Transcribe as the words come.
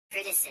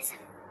Criticism.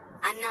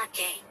 I'm not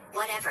gay.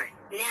 Whatever.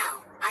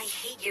 Now, I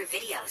hate your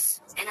videos,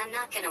 and I'm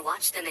not gonna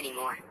watch them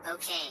anymore.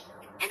 Okay.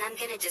 And I'm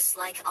gonna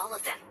dislike all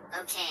of them.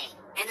 Okay.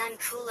 And I'm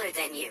cooler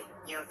than you.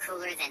 You're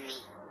cooler than me.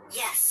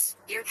 Yes,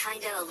 you're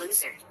kinda a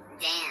loser.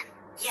 Damn.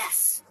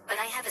 Yes, but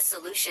I have a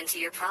solution to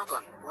your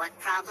problem. What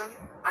problem?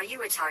 Are you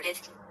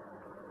retarded?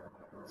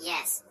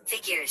 Yes.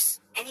 Figures.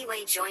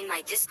 Anyway, join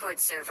my Discord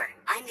server.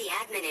 I'm the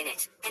admin in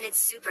it, and it's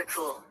super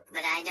cool.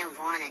 But I don't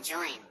wanna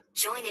join.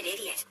 Join it,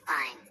 idiot.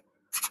 Fine.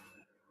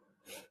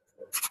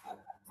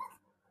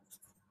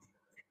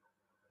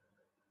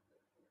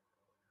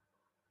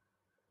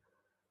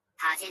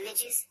 Hot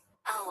images?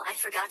 Oh, I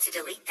forgot to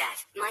delete that.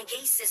 My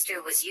gay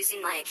sister was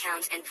using my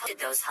account and posted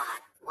those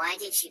hot. Why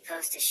did she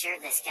post a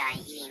shirtless guy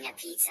eating a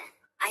pizza?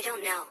 I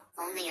don't know.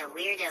 Only a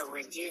weirdo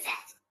would do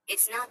that.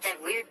 It's not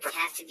that weird, bro. You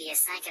have to be a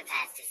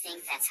psychopath to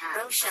think that's hot.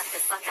 Bro, shut the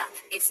fuck up.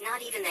 It's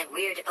not even that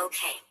weird,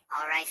 okay?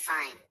 Alright,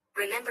 fine.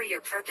 Remember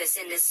your purpose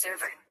in this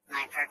server.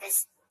 My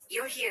purpose?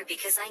 You're here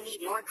because I need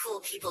more cool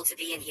people to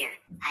be in here.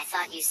 I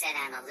thought you said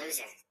I'm a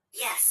loser.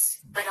 Yes,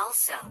 but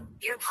also,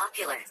 you're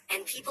popular,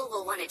 and people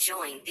will want to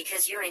join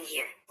because you're in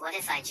here. What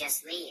if I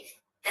just leave?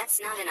 That's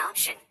not an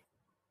option.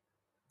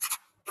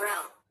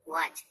 Bro.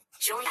 What?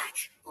 Join back.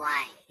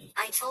 Why?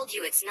 I told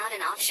you it's not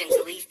an option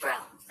to leave, bro.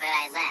 But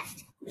I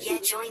left. Yeah,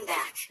 join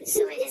back.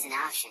 So it is an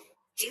option.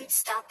 Dude,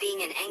 stop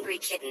being an angry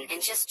kitten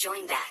and just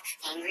join back.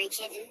 Angry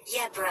kitten?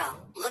 Yeah, bro.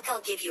 Look,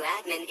 I'll give you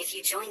admin if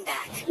you join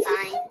back.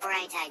 Fine,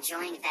 bright, I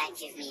joined back,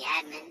 give me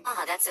admin.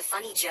 Ah, that's a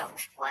funny joke.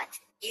 What?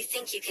 You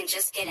think you can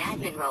just get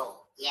admin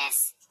role?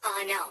 Yes.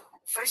 Ah, no.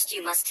 First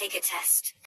you must take a test.